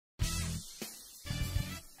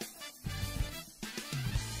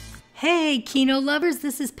Hey Keno lovers,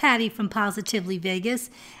 this is Patty from Positively Vegas,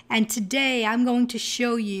 and today I'm going to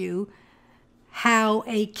show you how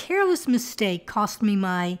a careless mistake cost me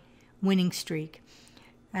my winning streak.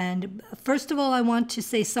 And first of all, I want to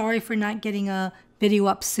say sorry for not getting a video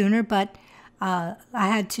up sooner, but I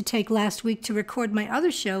had to take last week to record my other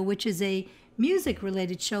show, which is a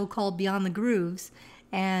music-related show called Beyond the Grooves.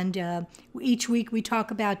 And each week we talk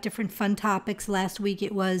about different fun topics. Last week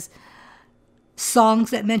it was songs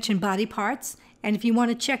that mention body parts. And if you want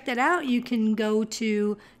to check that out, you can go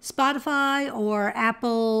to Spotify or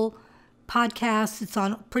Apple Podcasts. It's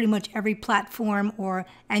on pretty much every platform, or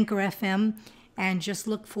Anchor FM, and just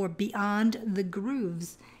look for Beyond the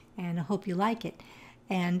Grooves. And I hope you like it.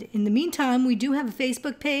 And in the meantime, we do have a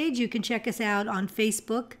Facebook page. You can check us out on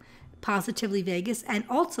Facebook, Positively Vegas, and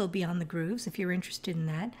also Beyond the Grooves if you're interested in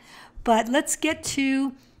that. But let's get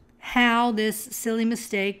to how this silly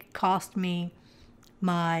mistake cost me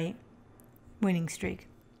my winning streak.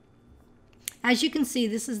 As you can see,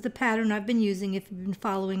 this is the pattern I've been using if you've been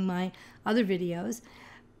following my other videos.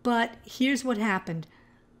 But here's what happened.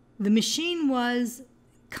 The machine was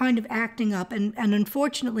kind of acting up, and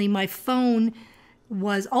unfortunately my phone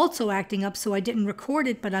was also acting up, so I didn't record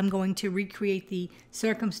it, but I'm going to recreate the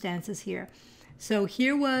circumstances here. So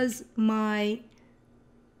here was my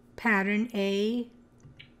pattern A,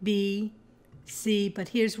 B, C, but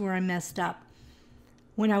here's where I messed up.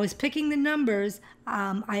 When I was picking the numbers,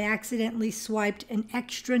 I accidentally swiped an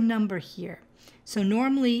extra number here. So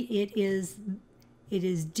normally it is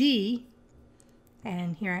D,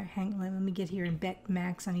 and here, let me get here and bet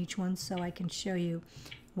max on each one so I can show you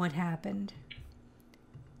what happened.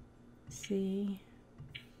 C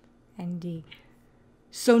and D.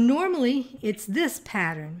 So normally it's this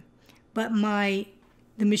pattern, but the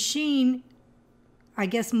machine, I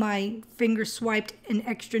guess my finger swiped an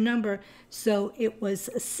extra number, so it was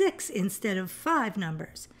 6 instead of 5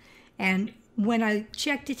 numbers. And when I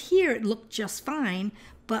checked it here, it looked just fine,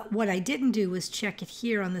 but what I didn't do was check it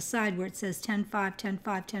here on the side where it says 10-5, 10-5,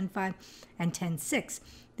 10-5, and 10-6.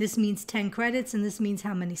 This means 10 credits, and this means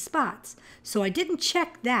how many spots. So I didn't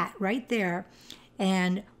check that right there,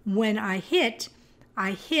 and when I hit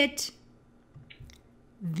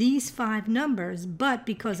these 5 numbers, but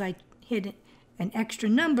because I hit an extra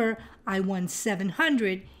number, I won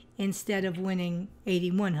 700 instead of winning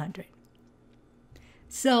 8,100.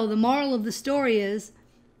 So the moral of the story is,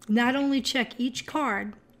 not only check each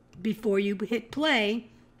card before you hit play,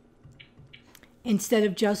 instead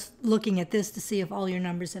of just looking at this to see if all your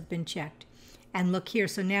numbers have been checked. And look here,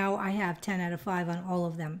 so now I have 10 out of 5 on all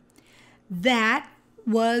of them. That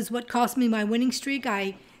was what cost me my winning streak.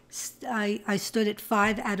 I stood at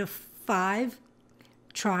 5 out of 5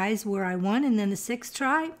 tries where I won, and then the 6th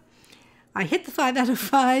try, I hit the 5 out of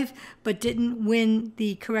 5, but didn't win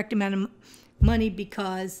the correct amount of money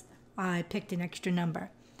because I picked an extra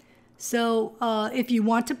number. So if you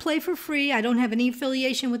want to play for free, I don't have any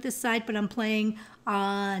affiliation with this site, but I'm playing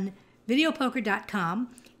on videopoker.com,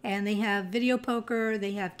 and they have video poker,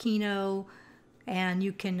 they have Keno, and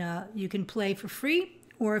you can play for free.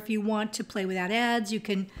 Or if you want to play without ads, you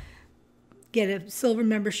can get a silver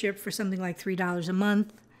membership for something like $3 a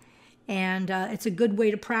month. And it's a good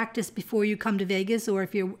way to practice before you come to Vegas, or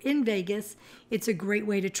if you're in Vegas, it's a great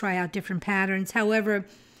way to try out different patterns. However,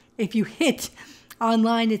 if you hit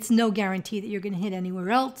online, it's no guarantee that you're going to hit anywhere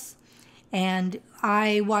else. And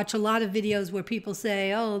I watch a lot of videos where people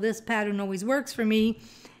say, oh, this pattern always works for me,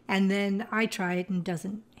 and then I try it and it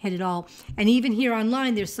doesn't hit at all. And even here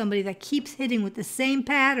online, there's somebody that keeps hitting with the same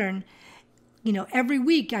pattern. You know, every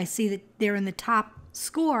week I see that they're in the top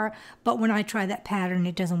score, but when I try that pattern,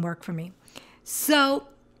 it doesn't work for me. So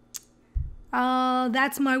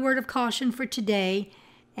that's my word of caution for today,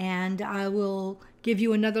 and I will give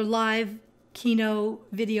you another live Keno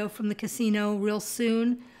video from the casino real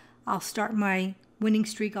soon. I'll start my winning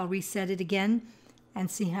streak. I'll reset it again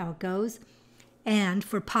and see how it goes. And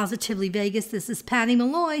for Positively Vegas, this is Patty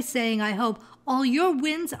Malloy saying I hope all your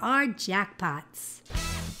wins are jackpots.